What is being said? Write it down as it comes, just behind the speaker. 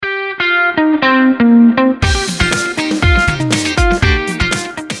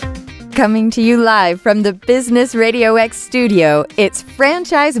Coming to you live from the Business RadioX studio, it's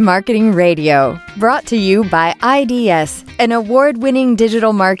Franchise Marketing Radio, brought to you by IDS, an award-winning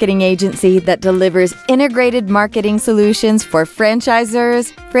digital marketing agency that delivers integrated marketing solutions for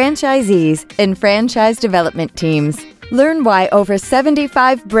franchisors, franchisees, and franchise development teams. Learn why over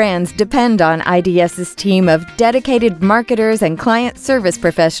 75 brands depend on IDS's team of dedicated marketers and client service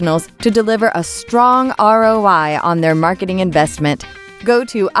professionals to deliver a strong ROI on their marketing investment. Go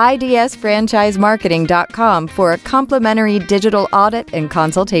to idsfranchisemarketing.com for a complimentary digital audit and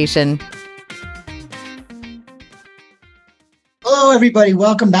consultation. Hello, everybody.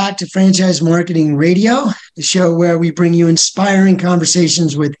 Welcome back to Franchise Marketing Radio, the show where we bring you inspiring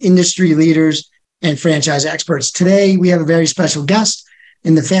conversations with industry leaders and franchise experts. Today, we have a very special guest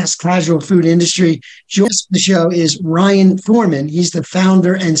in the fast casual food industry. Joining us on the show is Ryan Thorman. He's the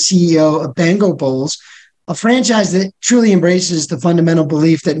founder and CEO of Bango Bowls, a franchise that truly embraces the fundamental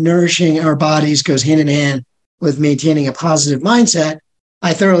belief that nourishing our bodies goes hand in hand with maintaining a positive mindset.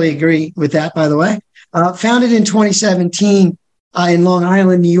 I thoroughly agree with that, by the way. Founded in 2017 in Long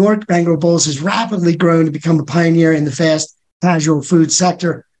Island, New York, Bango Bowls has rapidly grown to become a pioneer in the fast casual food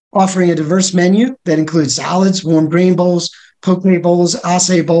sector, offering a diverse menu that includes salads, warm grain bowls, poke bowls,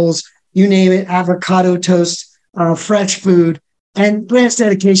 acai bowls, you name it, avocado toast, fresh food. And brand's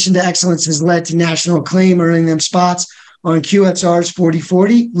dedication to excellence has led to national acclaim, earning them spots on QXR's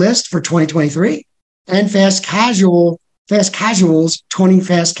 40/40 list for 2023 and Fast Casual's 20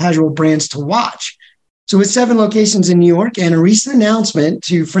 fast casual brands to watch. So with 7 locations in New York and a recent announcement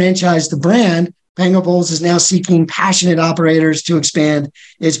to franchise the brand, Bango Bowls is now seeking passionate operators to expand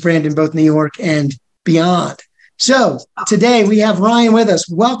its brand in both New York and beyond. So today we have Ryan with us.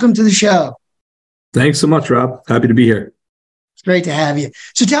 Welcome to the show. Thanks so much, Rob. Happy to be here. It's great to have you.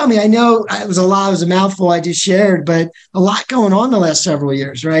 So tell me, I know it was a mouthful I just shared, but a lot going on the last several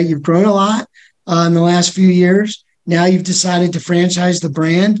years, right? You've grown a lot in the last few years. Now you've decided to franchise the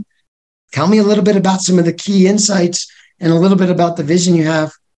brand. Tell me a little bit about some of the key insights and a little bit about the vision you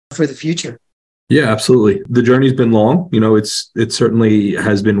have for the future. Yeah, absolutely. The journey's been long. It certainly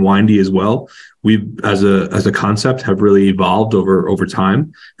has been windy as well. We, as a concept, have really evolved over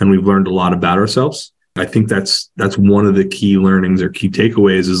time, and we've learned a lot about ourselves. I think that's one of the key learnings or key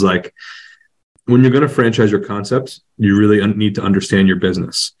takeaways is like, when you're going to franchise your concepts, you really need to understand your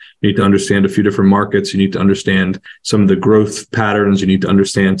business. You need to understand a few different markets. You need to understand some of the growth patterns. You need to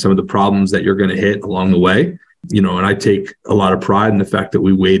understand some of the problems that you're going to hit along the way. And I take a lot of pride in the fact that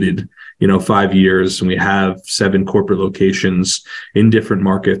we waited 5 years and we have 7 corporate locations in different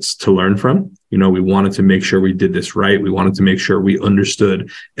markets to learn from. We wanted to make sure we did this right. We wanted to make sure we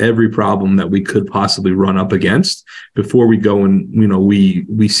understood every problem that we could possibly run up against before we go and,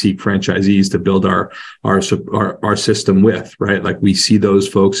 we seek franchisees to build our system with, right? Like, we see those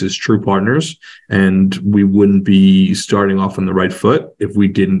folks as true partners, and we wouldn't be starting off on the right foot if we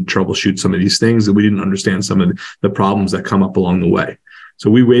didn't troubleshoot some of these things, and we didn't understand some of the problems that come up along the way. So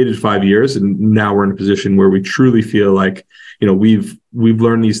we waited 5 years, and now we're in a position where we truly feel like, we've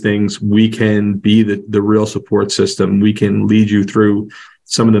learned these things. We can be the real support system. We can lead you through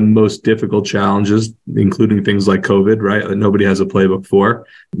some of the most difficult challenges, including things like COVID, right? That nobody has a playbook for.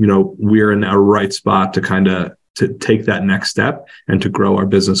 We're in our right spot to take that next step and to grow our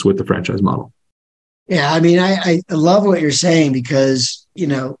business with the franchise model. Yeah, I love what you're saying because,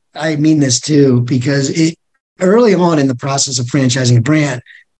 I mean this too, because early on in the process of franchising a brand,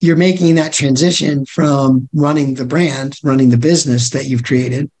 you're making that transition from running the brand, running the business that you've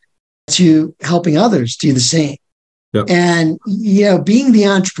created, to helping others do the same. Yep. And, being the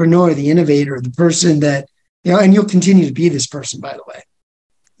entrepreneur, the innovator, the person that, and you'll continue to be this person, by the way.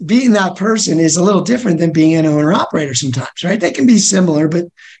 Being that person is a little different than being an owner operator sometimes, right? They can be similar, but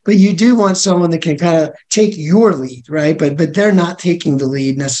you do want someone that can kind of take your lead, right? But they're not taking the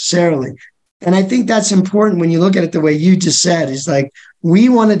lead necessarily. And I think that's important when you look at it the way you just said, is like, we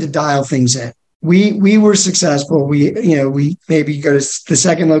wanted to dial things in. We were successful. We maybe go to the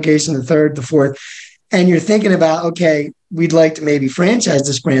second location, the third, the fourth, and you're thinking about, okay, we'd like to maybe franchise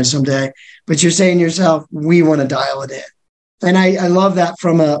this brand someday, but you're saying to yourself, we want to dial it in. And I love that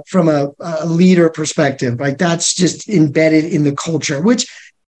from a leader perspective. Like, that's just embedded in the culture, which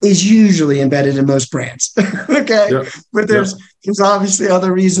is usually embedded in most brands. Okay. Yep. But there's obviously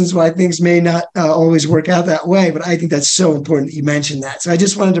other reasons why things may not always work out that way. But I think that's so important that you mentioned that. So I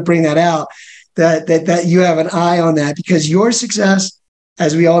just wanted to bring that out, that you have an eye on that, because your success,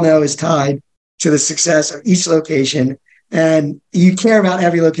 as we all know, is tied to the success of each location. And you care about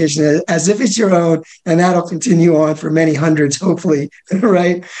every location as if it's your own, and that'll continue on for many hundreds, hopefully,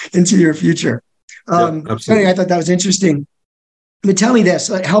 right, into your future. Absolutely. I thought that was interesting. But tell me this,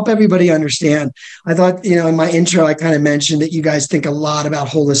 like, help everybody understand. I thought, in my intro, I kind of mentioned that you guys think a lot about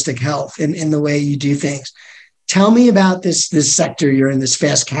holistic health in the way you do things. Tell me about this sector you're in, this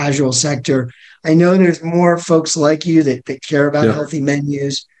fast casual sector. I know there's more folks like you that care about healthy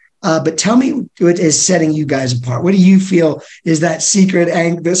menus. But tell me what is setting you guys apart. What do you feel is that secret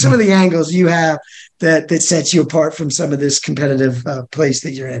angle, some of the angles you have that sets you apart from some of this competitive place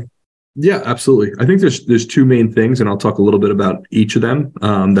that you're in? Yeah, absolutely. I think there's two main things, and I'll talk a little bit about each of them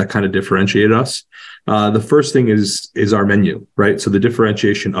that kind of differentiate us. The first thing is our menu, right? So the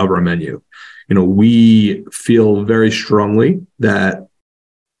differentiation of our menu. We feel very strongly that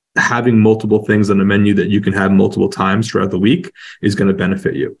having multiple things on the menu that you can have multiple times throughout the week is going to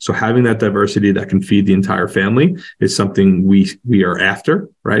benefit you. So having that diversity that can feed the entire family is something we are after,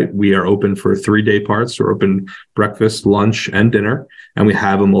 right? We are open for 3-day parts. We're open breakfast, lunch, and dinner, and we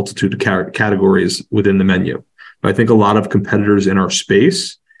have a multitude of categories within the menu. But I think a lot of competitors in our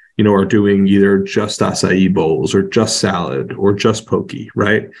space, are doing either just acai bowls or just salad or just poke,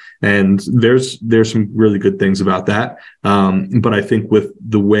 right? And there's some really good things about that. But I think with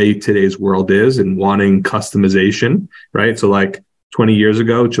the way today's world is and wanting customization, right? So like 20 years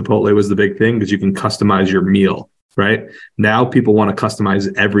ago, Chipotle was the big thing because you can customize your meal, right? Now people want to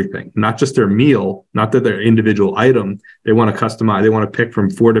customize everything, not just their meal, not that their individual item. They want to customize, they want to pick from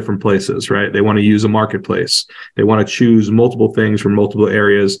 4 different places, right? They want to use a marketplace. They want to choose multiple things from multiple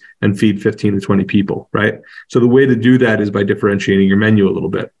areas and feed 15 to 20 people, right? So the way to do that is by differentiating your menu a little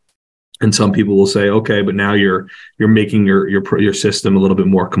bit. And some people will say, okay, but now you're making your system a little bit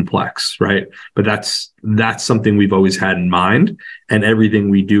more complex, right? But that's something we've always had in mind. And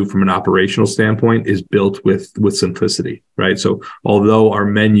everything we do from an operational standpoint is built with simplicity, right? So although our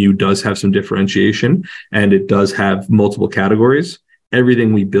menu does have some differentiation and it does have multiple categories,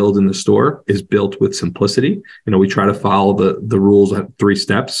 everything we build in the store is built with simplicity. We try to follow the rules at 3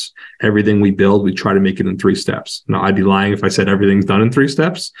 steps. Everything we build, we try to make it in 3 steps. Now, I'd be lying if I said everything's done in 3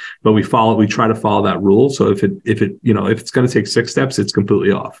 steps, but we try to follow that rule. So if it's going to take 6 steps, it's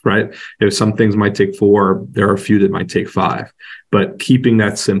completely off, right? If some things might take 4, there are a few that might take 5. But keeping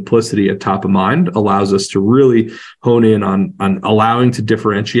that simplicity at top of mind allows us to really hone in on allowing to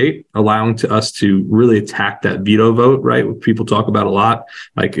differentiate, allowing to us to really attack that veto vote, right? What people talk about a lot.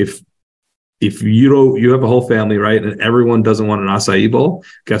 Like if you have a whole family, right, and everyone doesn't want an acai bowl,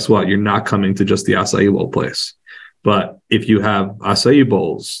 guess what? You're not coming to just the acai bowl place. But if you have acai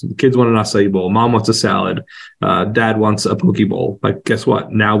bowls, kids want an acai bowl, mom wants a salad, dad wants a poke bowl, like guess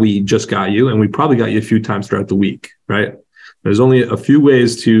what? Now we just got you, and we probably got you a few times throughout the week, right? There's only a few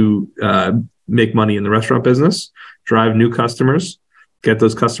ways to make money in the restaurant business: drive new customers, get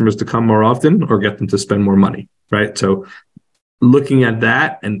those customers to come more often, or get them to spend more money, right? So looking at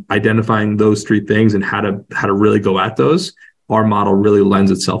that and identifying those 3 things and how to really go at those, our model really lends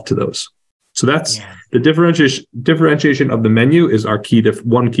itself to those. So that's the differentiation of the menu is our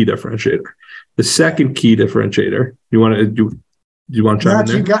one key differentiator. The second key differentiator, you want to chime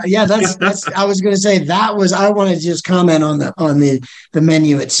in there? That's I was going to say I want to just comment on the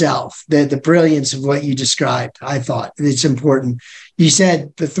menu itself, the brilliance of what you described. I thought it's important. You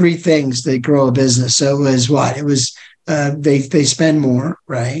said the 3 things that grow a business. So it was what? It was they spend more,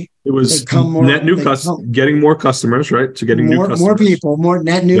 right? It was net new getting more customers, right? So getting new customers. More people, more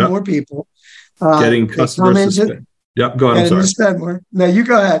net new, more people. Getting customers to spend. Yep, go ahead. I'm sorry. Spend more. No, you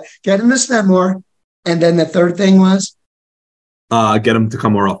go ahead. Get them to spend more. And then the third thing was? Get them to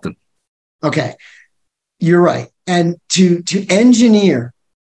come more often. Okay. You're right. And to engineer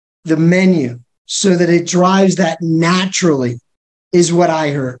the menu so that it drives that naturally is what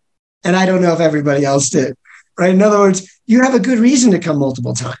I heard. And I don't know if everybody else did. Right. In other words, you have a good reason to come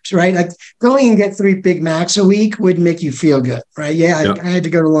multiple times, right? Like going and get 3 Big Macs a week would make you feel good, right? Yeah, I had to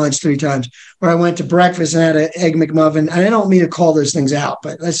go to lunch 3 times, or I went to breakfast and had an Egg McMuffin. And I don't mean to call those things out,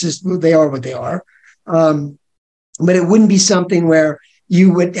 but they are what they are. But it wouldn't be something where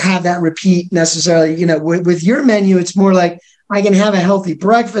you would have that repeat necessarily. With your menu, it's more like I can have a healthy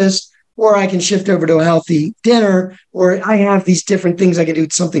breakfast, or I can shift over to a healthy dinner, or I have these different things. I can do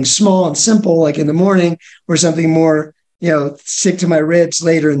something small and simple, like in the morning, or something more, stick to my ribs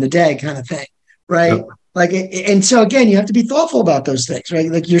later in the day kind of thing, right? Yep. And so again, you have to be thoughtful about those things, right?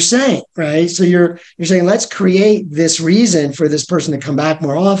 Like you're saying, right? So you're saying, let's create this reason for this person to come back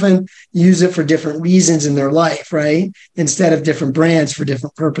more often, use it for different reasons in their life, right? Instead of different brands for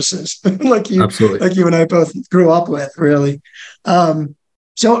different purposes, like you and I both grew up with, really.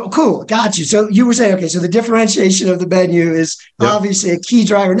 So cool. Got you. So you were saying, okay, so the differentiation of the menu is obviously a key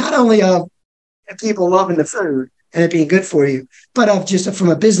driver, not only of people loving the food and it being good for you, but of just from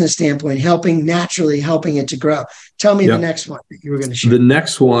a business standpoint, helping it to grow. Tell me the next one that you were going to share. The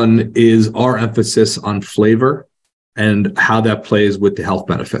next one is our emphasis on flavor and how that plays with the health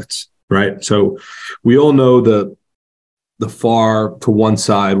benefits, right? So we all know the far to one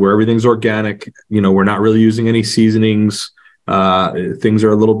side where everything's organic. We're not really using any seasonings. Things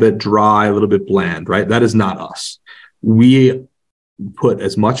are a little bit dry, a little bit bland, right? That is not us. We put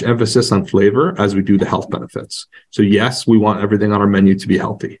as much emphasis on flavor as we do the health benefits. So yes, we want everything on our menu to be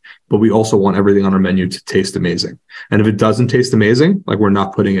healthy, but we also want everything on our menu to taste amazing. And if it doesn't taste amazing, like, we're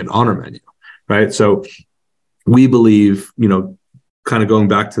not putting it on our menu, right? So we believe, kind of going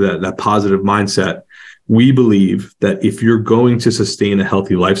back to that positive mindset, we believe that if you're going to sustain a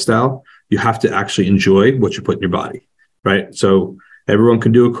healthy lifestyle, you have to actually enjoy what you put in your body, right? So everyone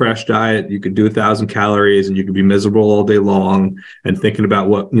can do a crash diet. You could do 1,000 calories and you could be miserable all day long and thinking about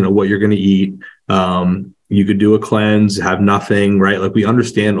what you're going to eat. You could do a cleanse, have nothing, right? Like, we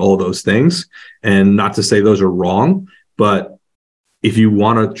understand all those things, and not to say those are wrong, but if you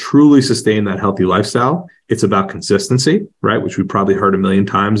want to truly sustain that healthy lifestyle, it's about consistency, right? Which we probably heard a million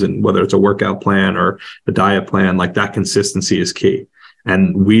times. And whether it's a workout plan or a diet plan, like, that consistency is key.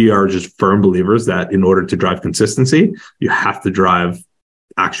 And we are just firm believers that in order to drive consistency, you have to drive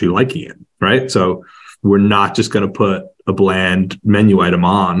actually liking it, right? So we're not just going to put a bland menu item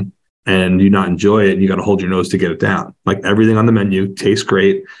on and you not enjoy it and you got to hold your nose to get it down. Like, everything on the menu tastes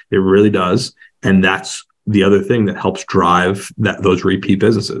great. It really does. And that's the other thing that helps drive those repeat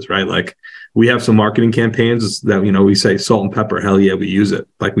businesses, right? Like, we have some marketing campaigns that, we say salt and pepper. Hell yeah, we use it.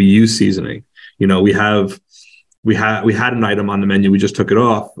 Like, we use seasoning. We had an item on the menu. We just took it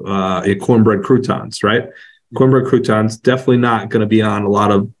off, cornbread croutons, right? Cornbread croutons, definitely not going to be on a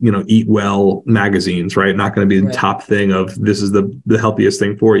lot of, Eat Well magazines, right? Not going to be the top thing of this is the healthiest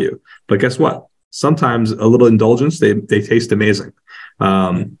thing for you. But guess what? Sometimes a little indulgence, they taste amazing.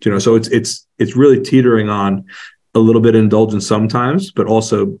 So it's really teetering on a little bit of indulgence sometimes, but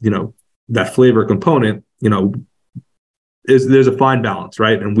also, that flavor component, there's a fine balance,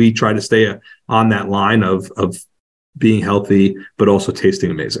 right? And we try to stay on that line of being healthy, but also tasting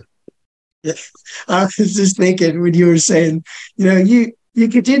amazing. Yeah. I was just thinking when you were saying, you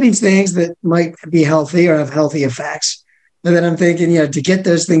could do these things that might be healthy or have healthy effects. And then I'm thinking, to get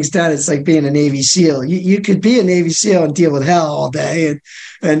those things done, it's like being a Navy SEAL. You could be a Navy SEAL and deal with hell all day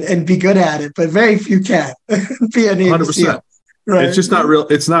and be good at it, but very few can be a Navy 100%. SEAL. Right. It's just not real.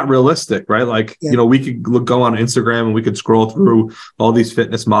 It's not realistic, right? Like, we could go on Instagram and we could scroll through all these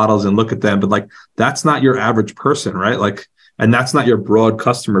fitness models and look at them, but like, that's not your average person, right? Like, and that's not your broad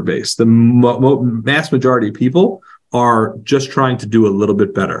customer base. The mass majority of people are just trying to do a little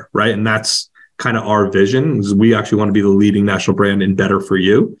bit better, right? And that's kind of our vision, is we actually want to be the leading national brand in better for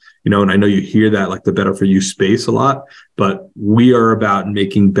you, and I know you hear that, like, the better for you space a lot, but we are about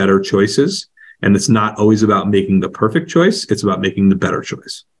making better choices. And it's not always about making the perfect choice. It's about making the better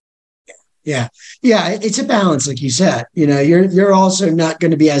choice. Yeah. It's a balance, like you said. You're also not going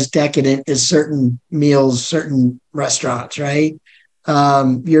to be as decadent as certain meals, certain restaurants, right?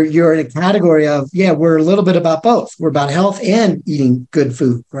 You're in a category of, we're a little bit about both. We're about health and eating good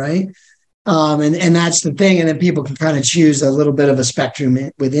food, right? And that's the thing. And then people can kind of choose a little bit of a spectrum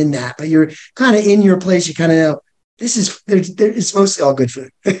within that. But you're kind of in your place. You kind of know, it's mostly all good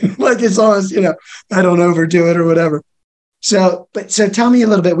food. Like, as long as, I don't overdo it or whatever. So tell me a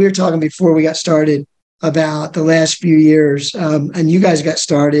little bit. We were talking before we got started about the last few years. And you guys got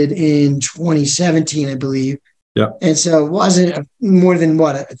started in 2017, I believe. Yeah. And so it wasn't more than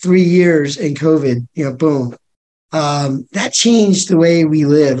 3 years in COVID, boom. That changed the way we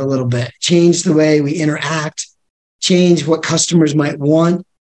live a little bit, changed the way we interact, changed what customers might want.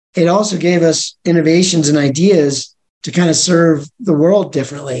 It also gave us innovations and ideas to kind of serve the world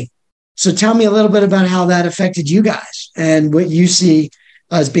differently. So tell me a little bit about how that affected you guys and what you see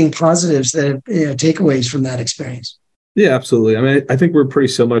as being positives that takeaways from that experience. Yeah, absolutely. I mean, I think we're pretty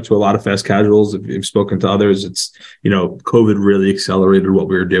similar to a lot of fast casuals. If you've spoken to others, it's, COVID really accelerated what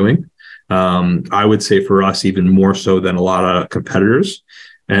we were doing. I would say for us, even more so than a lot of competitors.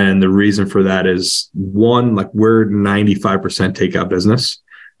 And the reason for that is, one, like, we're 95% takeout business.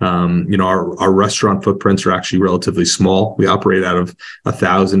 Our restaurant footprints are actually relatively small. We operate out of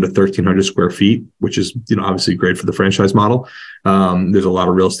 1,000 to 1,300 square feet, which is, obviously great for the franchise model. There's a lot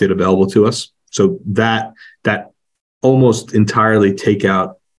of real estate available to us. So that almost entirely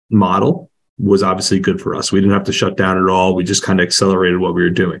takeout model was obviously good for us. We didn't have to shut down at all. We just kind of accelerated what we were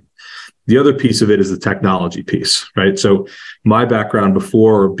doing. The other piece of it is the technology piece, right? So my background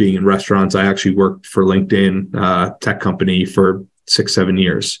before being in restaurants, I actually worked for LinkedIn, tech company, for 6-7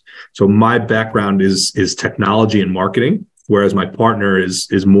 years. So my background is technology and marketing, whereas my partner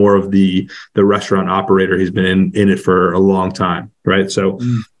is more of the restaurant operator. He's been in it for a long time, right? So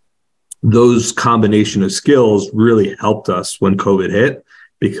those combination of skills really helped us when COVID hit,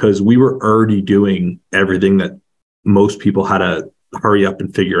 because we were already doing everything that most people had to hurry up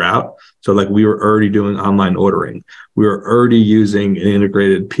and figure out. So like we were already doing online ordering. We were already using an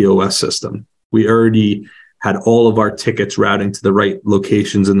integrated POS system. We already had all of our tickets routing to the right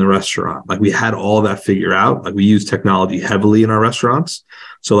locations in the restaurant. Like we had all that figured out. Like we use technology heavily in our restaurants.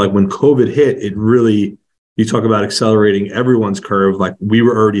 So like when COVID hit, it really, you talk about accelerating everyone's curve. Like we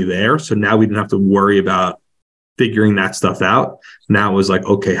were already there. So now we didn't have to worry about figuring that stuff out. Now it was like,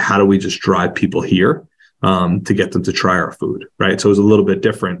 okay, how do we just drive people here to get them to try our food, right? So it was a little bit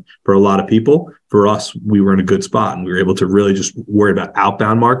different for a lot of people. For us, we were in a good spot and we were able to really just worry about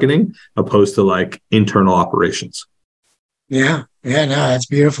outbound marketing opposed to like internal operations. Yeah. No, that's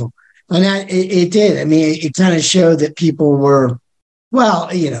beautiful. And it did. I mean, it kind of showed that people were, well,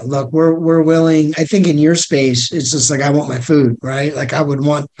 look, we're willing. I think in your space, it's just like, I want my food, right? Like I would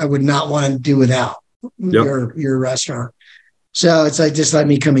not want to do without your restaurant. So it's like, just let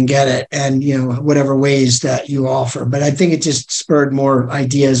me come and get it. And, whatever ways that you offer. But I think it just spurred more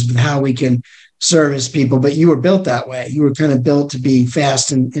ideas of how we can service people. But you were built that way. You were kind of built to be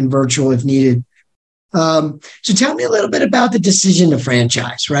fast and virtual if needed. So tell me a little bit about the decision to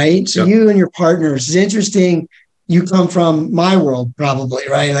franchise, right? So you and your partners, it's interesting. You come from my world probably,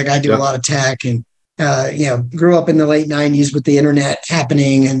 right? Like I do a lot of tech and, grew up in the late 90s with the internet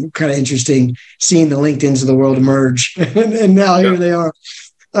happening, and kind of interesting seeing the LinkedIns of the world emerge. and now here they are.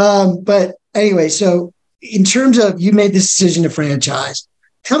 But anyway, so in terms of you made this decision to franchise,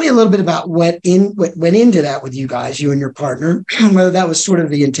 tell me a little bit about what went into that with you guys, you and your partner, whether that was sort of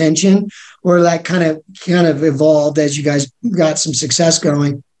the intention or that kind of evolved as you guys got some success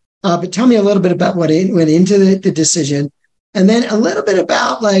going. But tell me a little bit about what went into the decision. And then a little bit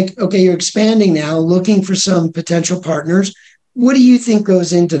about like, okay, you're expanding now, looking for some potential partners. What do you think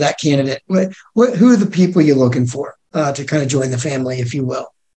goes into that candidate? Who are the people you're looking for to kind of join the family, if you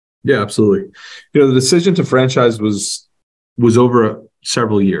will? Yeah, absolutely. The decision to franchise was over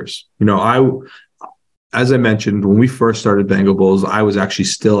several years. As I mentioned, when we first started Bango Bowls, I was actually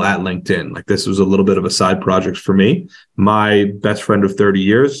still at LinkedIn. Like this was a little bit of a side project for me. My best friend of 30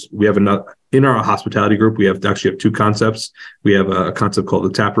 years, we have in our hospitality group, we actually have two concepts. We have a concept called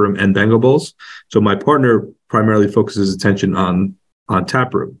the Tap Room and Bango Bowls. So my partner primarily focuses attention on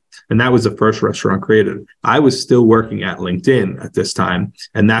Tap Room. And that was the first restaurant created. I was still working at LinkedIn at this time.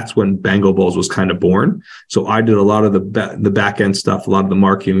 And that's when Bango Bowls was kind of born. So I did a lot of the back end stuff, a lot of the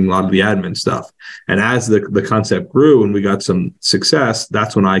marketing, a lot of the admin stuff. And as the concept grew and we got some success,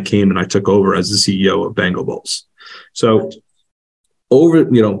 that's when I came and I took over as the CEO of Bango Bowls. So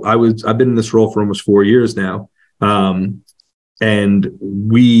I've been in this role for almost 4 years now. And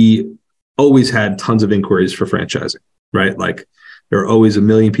we always had tons of inquiries for franchising, right? Like there are always a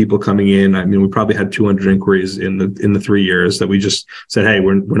million people coming in. I mean, we probably had 200 inquiries in the 3 years that we just said, hey,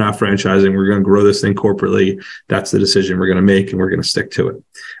 we're not franchising. We're going to grow this thing corporately. That's the decision we're going to make, and we're going to stick to it.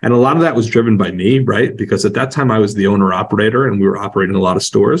 And a lot of that was driven by me, right? Because at that time I was the owner operator and we were operating a lot of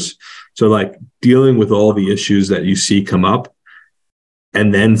stores. So like dealing with all the issues that you see come up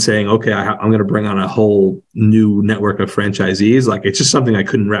and then saying, okay, I'm going to bring on a whole new network of franchisees. Like it's just something I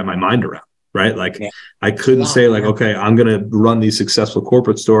couldn't wrap my mind around. Right. Like I couldn't say like, okay, I'm going to run these successful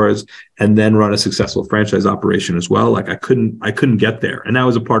corporate stores and then run a successful franchise operation as well. Like I couldn't get there. And that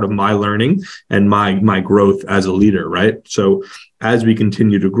was a part of my learning and my growth as a leader. Right. So as we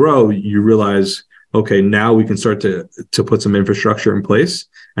continue to grow, you realize, okay, now we can start to put some infrastructure in place.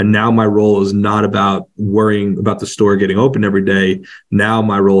 And now my role is not about worrying about the store getting open every day. Now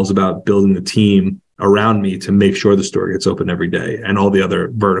my role is about building the team around me to make sure the store gets open every day and all the other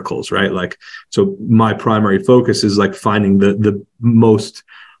verticals, right? Like, so my primary focus is like finding the most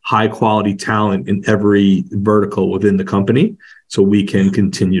high quality talent in every vertical within the company so we can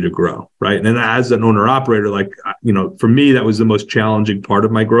continue to grow, right? And as an owner operator, like, for me, that was the most challenging part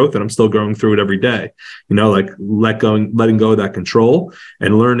of my growth, and I'm still going through it every day, like letting go of that control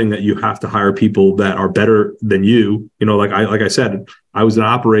and learning that you have to hire people that are better than you. Like I said, I was an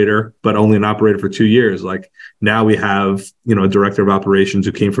operator, but only an operator for 2 years. Like now we have, a director of operations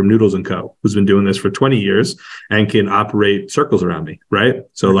who came from Noodles & Co., who's been doing this for 20 years and can operate circles around me. Right.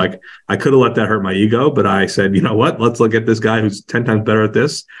 So like I could have let that hurt my ego, but I said, you know what, let's look at this guy who's 10 times better at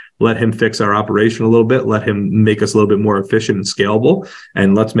this. Let him fix our operation a little bit. Let him make us a little bit more efficient and scalable.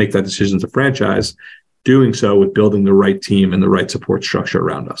 And let's make that decision to franchise, doing so with building the right team and the right support structure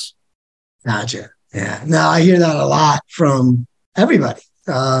around us. Gotcha. Yeah. No, I hear that a lot from everybody.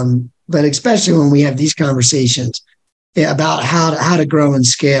 But especially when we have these conversations, about how to grow and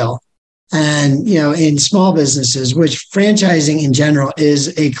scale. And, in small businesses, which franchising in general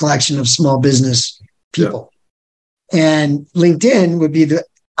is a collection of small business people. Yeah. And LinkedIn would be the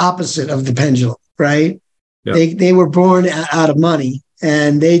opposite of the pendulum, right? Yeah. They were born out of money,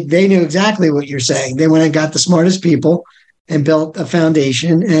 and they knew exactly what you're saying. They went and got the smartest people and built a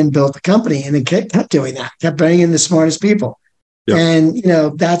foundation and built a company, and they kept doing that, kept bringing in the smartest people. Yeah. And,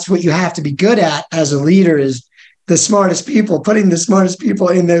 that's what you have to be good at as a leader, is the smartest people, putting the smartest people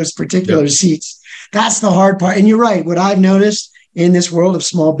in those particular seats. That's the hard part. And you're right. What I've noticed in this world of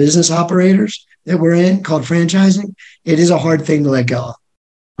small business operators that we're in, called franchising, it is a hard thing to let go of,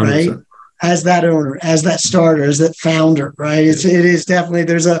 right? 100%. As that owner, as that starter, as that founder, right? It is definitely,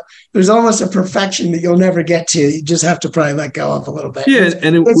 there's almost a perfection that you'll never get to. You just have to probably let go of a little bit. Yeah.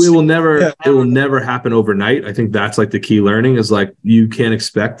 And it will never happen overnight. I think that's like the key learning, is like, you can't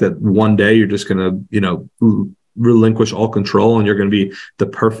expect that one day you're just going to, relinquish all control and you're going to be the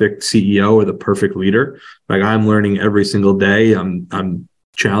perfect CEO or the perfect leader. Like, I'm learning every single day. I'm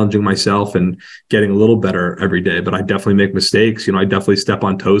challenging myself and getting a little better every day, but I definitely make mistakes. I definitely step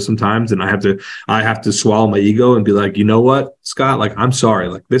on toes sometimes, and I have to swallow my ego and be like, you know what, Scott, like, I'm sorry.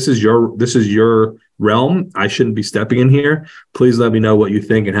 Like, this is your realm. I shouldn't be stepping in here. Please let me know what you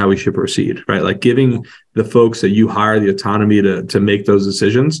think and how we should proceed. Right. Like, giving the folks that you hire the autonomy to make those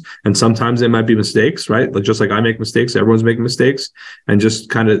decisions. And sometimes they might be mistakes, right? Like, just like I make mistakes, everyone's making mistakes, and just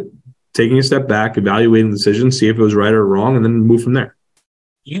kind of taking a step back, evaluating the decision, see if it was right or wrong, and then move from there.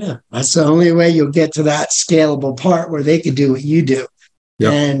 Yeah, that's the only way you'll get to that scalable part where they can do what you do.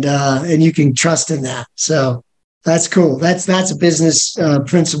 Yep. And you can trust in that. So that's cool. That's a business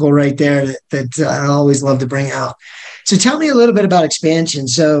principle right there that I always love to bring out. So tell me a little bit about expansion.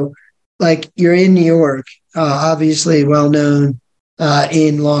 So, like, you're in New York, obviously well known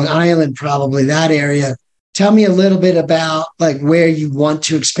in Long Island, probably that area. Tell me a little bit about, like, where you want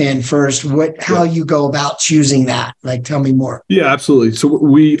to expand first, how you go about choosing that. Like, tell me more. Yeah, absolutely. So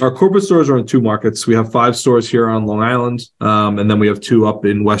our corporate stores are in 2 markets. We have 5 stores here on Long Island, and then we have 2 up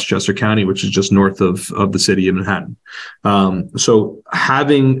in Westchester County, which is just north of the city of Manhattan. So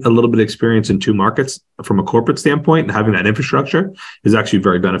having a little bit of experience in 2 markets from a corporate standpoint and having that infrastructure is actually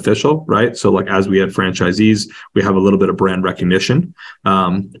very beneficial, right? So, like, as we add franchisees, we have a little bit of brand recognition.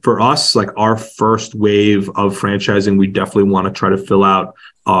 For us, like, our first wave of franchising, we definitely want to try to fill out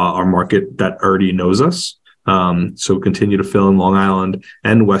our market that already knows us. So continue to fill in Long Island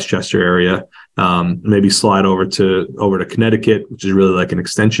and Westchester area. Maybe slide over to Connecticut, which is really like an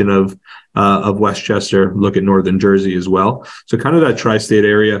extension of Westchester. Look at Northern Jersey as well. So kind of that tri-state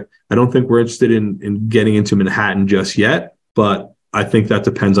area. I don't think we're interested in getting into Manhattan just yet, but I think that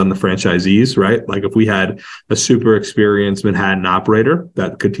depends on the franchisees, right? Like, if we had a super experienced Manhattan operator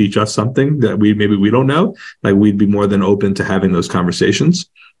that could teach us something that we don't know, like, we'd be more than open to having those conversations.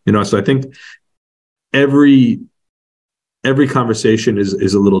 So I think every conversation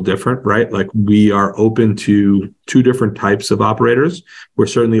is a little different, right? Like, we are open to 2 different types of operators. We're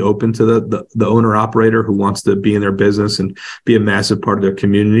certainly open to the owner operator who wants to be in their business and be a massive part of their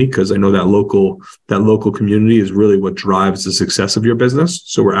community, because I know that local community is really what drives the success of your business.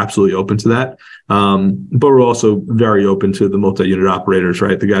 So we're absolutely open to that. But we're also very open to the multi-unit operators,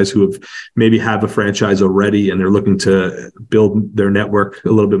 right? The guys who maybe have a franchise already and they're looking to build their network a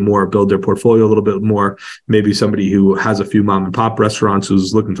little bit more, build their portfolio a little bit more. Maybe somebody who has a few mom and pop restaurants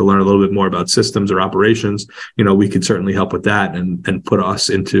who's looking to learn a little bit more about systems or operations. We could certainly help with that and put us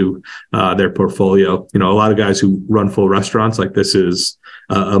into their portfolio. A lot of guys who run full restaurants, like, this is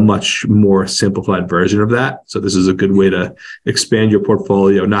a much more simplified version of that. So this is a good way to expand your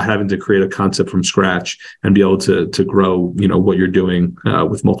portfolio, not having to create a concept from scratch, and be able to grow, what you're doing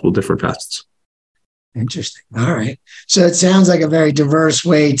with multiple different facets. Interesting. All right. So it sounds like a very diverse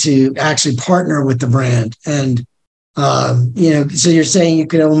way to actually partner with the brand. And, so you're saying you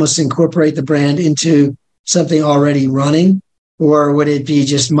could almost incorporate the brand into something already running, or would it be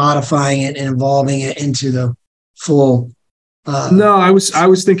just modifying it and evolving it into the full? No, I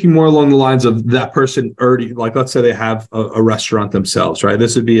was thinking more along the lines of that person already, like, let's say they have a restaurant themselves, right?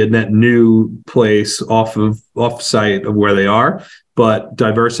 This would be a net new place off site of where they are, but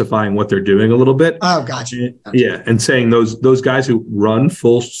diversifying what they're doing a little bit. Oh, gotcha. Yeah. And saying those guys who run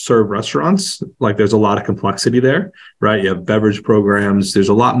full serve restaurants, like, there's a lot of complexity there, right? You have beverage programs. There's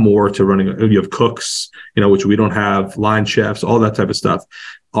a lot more to running. You have cooks, which we don't have, line chefs, all that type of stuff.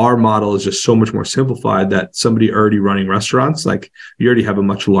 Our model is just so much more simplified that somebody already running restaurants, like, you already have a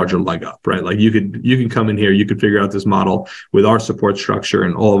much larger leg up, right? Like, you can come in here, you could figure out this model with our support structure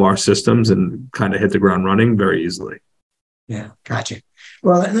and all of our systems and kind of hit the ground running very easily. Yeah, gotcha.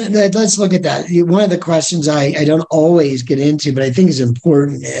 Well, let's look at that. One of the questions I don't always get into, but I think is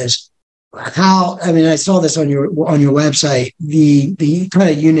important is how, I mean, I saw this on your website, the kind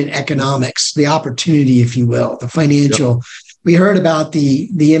of unit economics, the opportunity, if you will, the financial. Yep. We heard about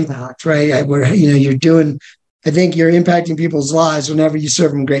the impact, right? Where, you're doing, I think you're impacting people's lives whenever you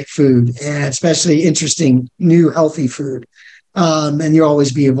serve them great food, and especially interesting, new, healthy food. And you'll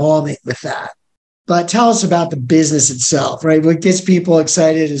always be evolving with that. But tell us about the business itself, right? What gets people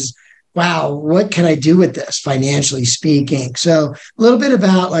excited is, wow, what can I do with this financially speaking? So a little bit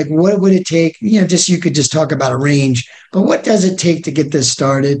about like, what would it take? You could just talk about a range, but what does it take to get this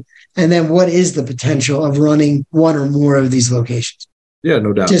started? And then what is the potential of running one or more of these locations? Yeah,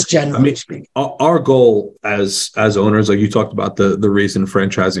 no doubt. Just generally speaking. Our goal as owners, like you talked about the reason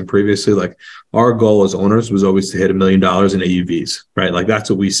franchising previously, like our goal as owners was always to hit $1 million in AUVs, right? Like that's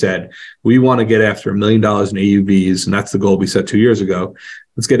what we said. We want to get after $1 million in AUVs, and that's the goal we set 2 years ago.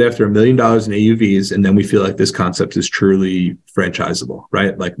 Let's get after $1 million in AUVs, and then we feel like this concept is truly franchisable,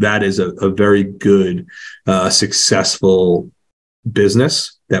 right? Like that is a very good, successful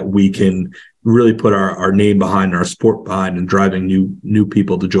business that we can really put our name behind, our sport behind, and driving new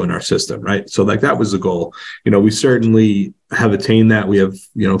people to join our system, right? So like that was the goal. We certainly have attained that. We have,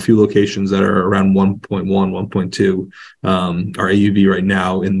 a few locations that are around 1.1, 1.2. Our AUV right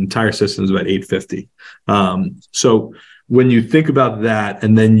now in the entire system is about 850. So when you think about that,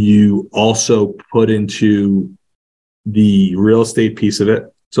 and then you also put into the real estate piece of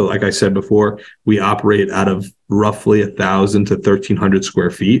it. So like I said before, we operate out of roughly 1,000 to 1,300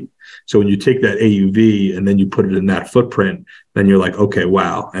 square feet. So when you take that AUV and then you put it in that footprint, then you're like, okay,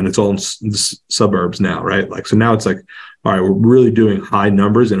 wow. And it's all in suburbs now, right? Like, so now it's like, all right, we're really doing high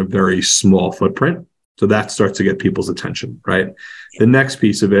numbers in a very small footprint. So that starts to get people's attention, right? The next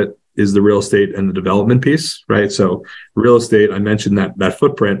piece of it is the real estate and the development piece, right? So real estate, I mentioned that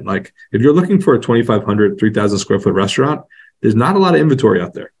footprint. Like if you're looking for a 2,500, 3,000 square foot restaurant, there's not a lot of inventory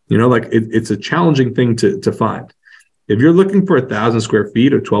out there. It's a challenging thing to find. If you're looking for 1,000 square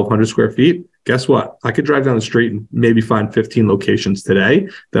feet or 1,200 square feet, guess what? I could drive down the street and maybe find 15 locations today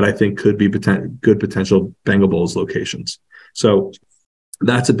that I think could be good potential Bango Bowls locations. So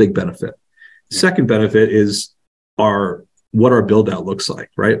that's a big benefit. Second benefit is what our build out looks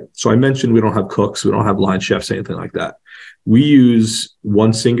like, right? So I mentioned we don't have cooks, we don't have line chefs, anything like that. We use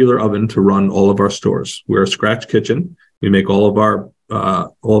one singular oven to run all of our stores. We're a scratch kitchen. We make all of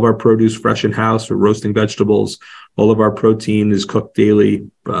our produce fresh in house. We're roasting vegetables. All of our protein is cooked daily,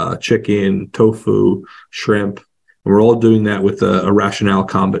 chicken, tofu, shrimp. And we're all doing that with a Rationale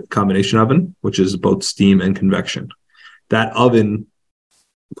combination oven, which is both steam and convection. That oven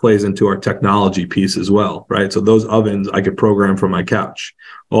plays into our technology piece as well, right? So those ovens I could program from my couch.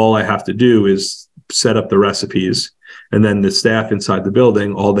 All I have to do is set up the recipes, and then the staff inside the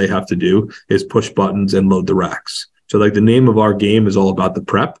building, all they have to do is push buttons and load the racks. So like the name of our game is all about the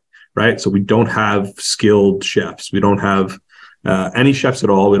prep, right? So we don't have skilled chefs. We don't have any chefs at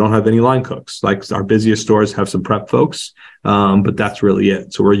all. We don't have any line cooks. Like our busiest stores have some prep folks, but that's really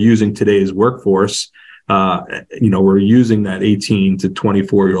it. So we're using today's workforce. We're using that 18 to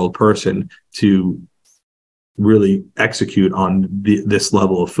 24-year-old person to really execute on this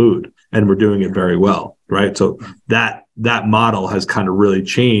level of food. And we're doing it very well, right? So that model has kind of really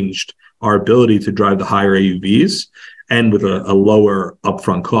changed our ability to drive the higher AUVs and with a lower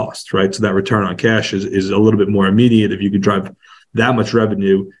upfront cost, right? So that return on cash is a little bit more immediate if you could drive that much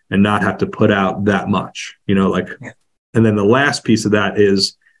revenue and not have to put out that much, and then the last piece of that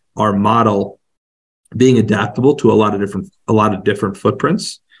is our model being adaptable to a lot of different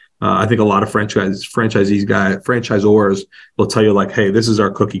footprints. I think a lot of franchisors will tell you like, hey, this is our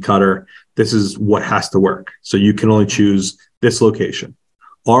cookie cutter. This is what has to work. So you can only choose this location.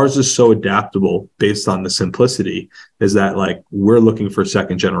 Ours is so adaptable based on the simplicity is that like we're looking for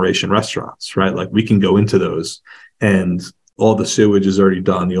second generation restaurants, right? Like we can go into those and all the sewage is already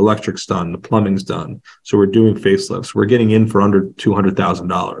done. The electric's done. The plumbing's done. So we're doing facelifts. We're getting in for under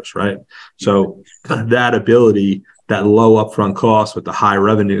 $200,000, right? So that ability, that low upfront cost with the high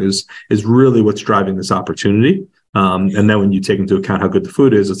revenues is really what's driving this opportunity. And then when you take into account how good the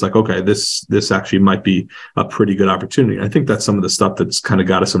food is, it's like, okay, this actually might be a pretty good opportunity. And I think that's some of the stuff that's kind of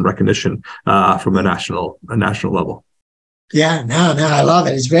got us some recognition from a national level. Yeah, no, I love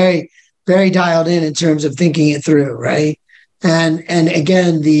it. It's very, very dialed in terms of thinking it through, right? And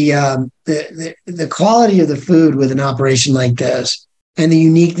again, the quality of the food with an operation like this and the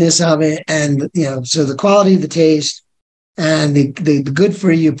uniqueness of it, and so the quality of the taste and the good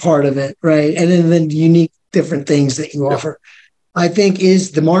for you part of it, right? And then the unique different things that you offer, I think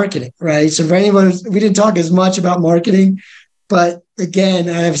is the marketing, right? So for anyone, we didn't talk as much about marketing But again,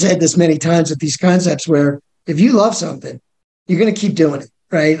 I've said this many times with these concepts where if you love something, you're going to keep doing it,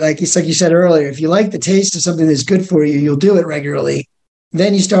 right? Like it's like you said earlier, if you like the taste of something that's good for you, you'll do it regularly.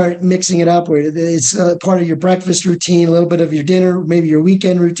 Then you start mixing it up where it's part of your breakfast routine, a little bit of your dinner, maybe your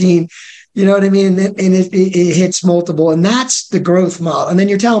weekend routine. You know what I mean? And it hits multiple. And that's the growth model. And then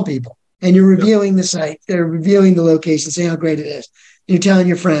you're telling people and you're reviewing the site. They're reviewing the location, saying how great it is. You're telling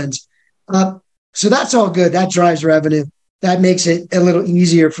your friends. So that's all good. That drives revenue. That makes it a little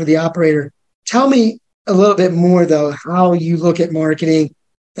easier for the operator. Tell me a little bit more, though, how you look at marketing.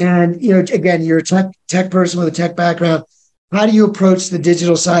 And, you know, again, you're a tech person with a tech background. How do you approach the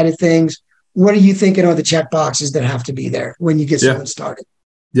digital side of things? What are you thinking are the check boxes that have to be there when you get someone started?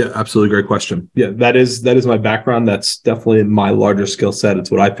 Yeah, absolutely. Great question. Yeah, that is my background. That's definitely my larger skill set. It's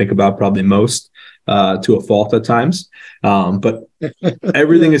what I think about probably most to a fault at times. But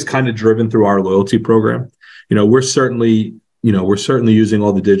everything is kind of driven through our loyalty program. You know, we're certainly using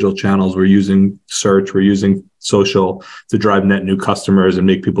all the digital channels. We're using search, we're using social to drive net new customers and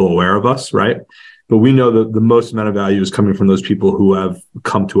make people aware of us, right? But we know that the most amount of value is coming from those people who have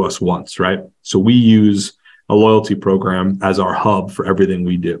come to us once, right? So we use a loyalty program as our hub for everything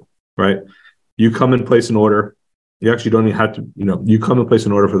we do, right? You come and place an order. You actually don't even have to, you come and place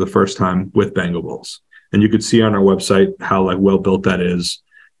an order for the first time with Bango Bowls. And you could see on our website how like well built that is.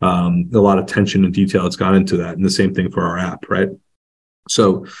 A lot of attention and detail that's gone into that. And the same thing for our app, right?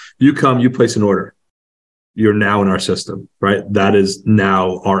 So you come, you place an order. You're now in our system, right? That is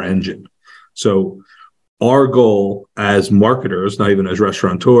now our engine. So our goal as marketers, not even as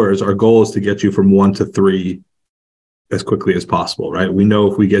restaurateurs, our goal is to get you from 1 to 3 as quickly as possible, right? We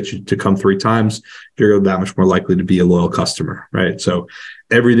know if we get you to come 3 times, you're that much more likely to be a loyal customer, right? So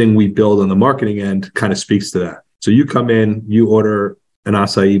everything we build on the marketing end kind of speaks to that. So you come in, you order an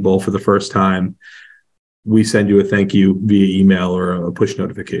acai bowl for the first time, we send you a thank you via email or a push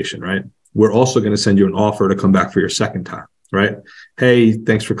notification, right? We're also going to send you an offer to come back for your second time, right? Hey,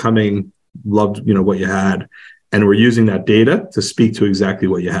 thanks for coming. Loved, what you had. And we're using that data to speak to exactly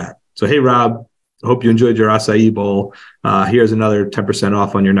what you had. So, hey, Rob, I hope you enjoyed your acai bowl. Here's another 10%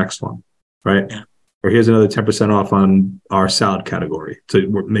 off on your next one, right? Yeah. Or here's another 10% off on our salad category to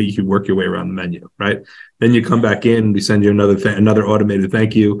make you work your way around the menu, right? Then you come back in, we send you another automated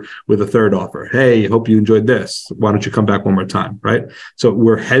thank you with a third offer. Hey, hope you enjoyed this. Why don't you come back one more time, right? So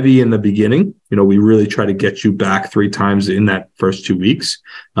we're heavy in the beginning. We really try to get you back 3 times in that first 2 weeks.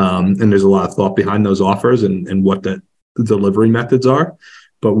 And there's a lot of thought behind those offers and what the delivery methods are.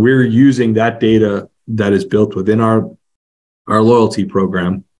 But we're using that data that is built within our loyalty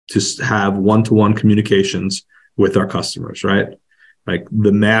program to have one-to-one communications with our customers, right? Like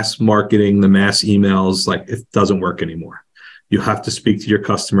the mass marketing, the mass emails, like it doesn't work anymore. You have to speak to your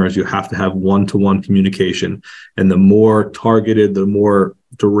customers. You have to have one-to-one communication. And the more targeted, the more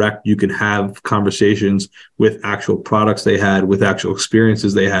direct you can have conversations with actual products they had, with actual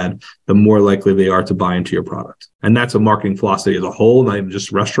experiences they had, the more likely they are to buy into your product. And that's a marketing philosophy as a whole, not even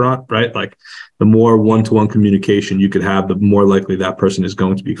just restaurant, right? Like the more one-to-one communication you could have, the more likely that person is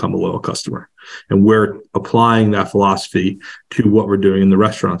going to become a loyal customer. And we're applying that philosophy to what we're doing in the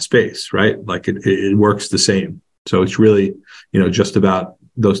restaurant space, right? Like it works the same. So it's really, just about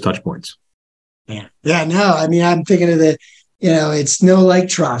those touch points. Yeah. Yeah. No, I mean, I'm thinking of it's know, like,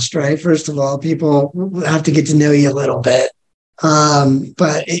 trust, right? First of all, people have to get to know you a little bit.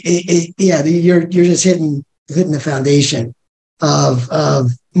 But you're just hitting the foundation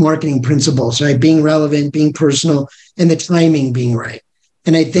of marketing principles, right? Being relevant, being personal, and the timing being right.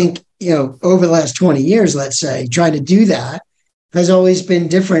 And I think, over the last 20 years, let's say, trying to do that has always been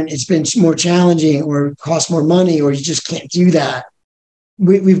different. It's been more challenging or cost more money, or you just can't do that.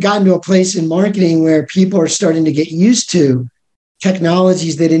 We've gotten to a place in marketing where people are starting to get used to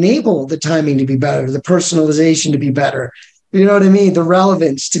technologies that enable the timing to be better, the personalization to be better. You know what I mean? The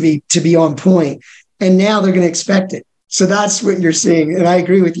relevance to be on point. And now they're going to expect it. So that's what you're seeing. And I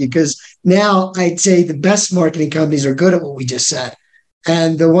agree with you, because now I'd say the best marketing companies are good at what we just said.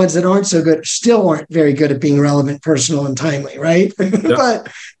 And the ones that aren't so good still aren't very good at being relevant, personal, and timely, right? Yeah.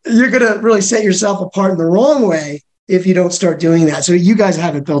 But you're going to really set yourself apart in the wrong way if you don't start doing that. So you guys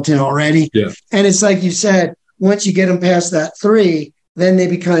have it built in already. Yeah. And it's like you said, once you get them past that 3, then it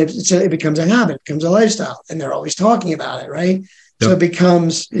becomes a habit, it becomes a lifestyle, and they're always talking about it, right? Yep. So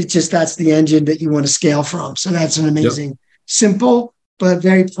that's the engine that you want to scale from. So that's an amazing, simple, but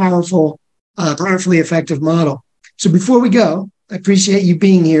very powerfully effective model. So before we go, I appreciate you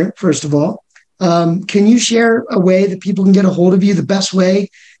being here, first of all. Can you share a way that people can get a hold of you, the best way,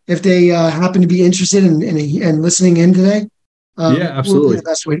 if they happen to be interested in listening in today? Yeah, absolutely. The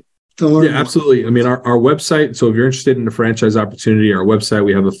best way. learn more? Absolutely. I mean, our website. So if you're interested in a franchise opportunity, our website,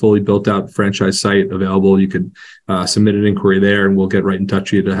 we have a fully built out franchise site available. You could submit an inquiry there and we'll get right in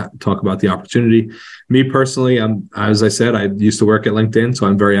touch with you to talk about the opportunity. Me personally, as I said, I used to work at LinkedIn, so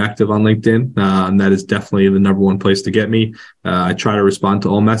I'm very active on LinkedIn. And that is definitely the number one place to get me. I try to respond to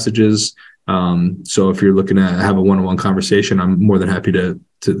all messages. So if you're looking to have a one-on-one conversation, I'm more than happy to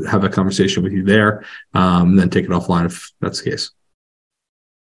have a conversation with you there, and then take it offline if that's the case.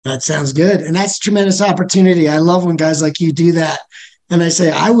 That sounds good. And that's a tremendous opportunity. I love when guys like you do that. And I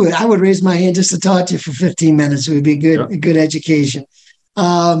say, I would raise my hand just to talk to you for 15 minutes. It would be a good education.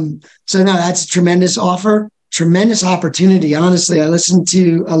 So no, that's a tremendous offer, tremendous opportunity. Honestly, I listen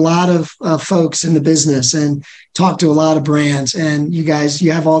to a lot of folks in the business and talk to a lot of brands, and you guys,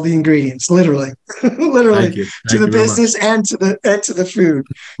 you have all the ingredients, literally, literally to the business and to the food.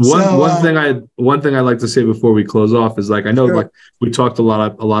 One thing I like to say before we close off is, like, I know, like, we talked a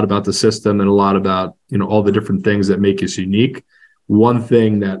lot about the system and a lot about, all the different things that make us unique. One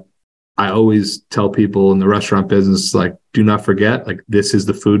thing that I always tell people in the restaurant business, like, do not forget, like, this is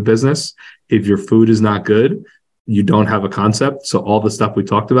the food business. If your food is not good, you don't have a concept. So all the stuff we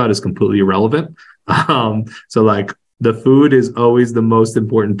talked about is completely irrelevant. So, like, the food is always the most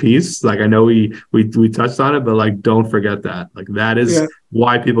important piece. Like, I know we touched on it, but, like, don't forget that. Like, that is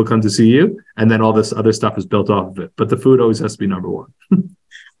why people come to see you. And then all this other stuff is built off of it. But the food always has to be number one.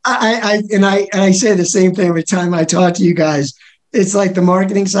 I say the same thing every time I talk to you guys. It's like the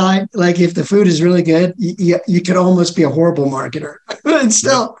marketing side. Like, if the food is really good, you could almost be a horrible marketer. And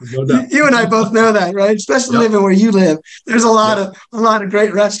still, you and I both know that, right? Especially living where you live. There's a lot of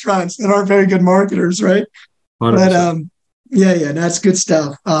great restaurants that aren't very good marketers, right? 100%. But that's good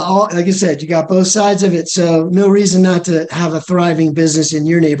stuff. Like I said, you got both sides of it, so no reason not to have a thriving business in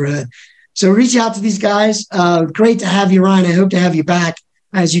your neighborhood. So reach out to these guys. Great to have you, Ryan. I hope to have you back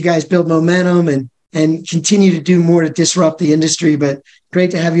as you guys build momentum and continue to do more to disrupt the industry. But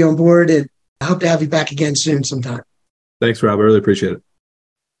great to have you on board, and I hope to have you back again soon sometime. Thanks, Rob. I really appreciate it.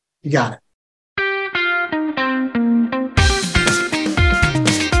 You got it.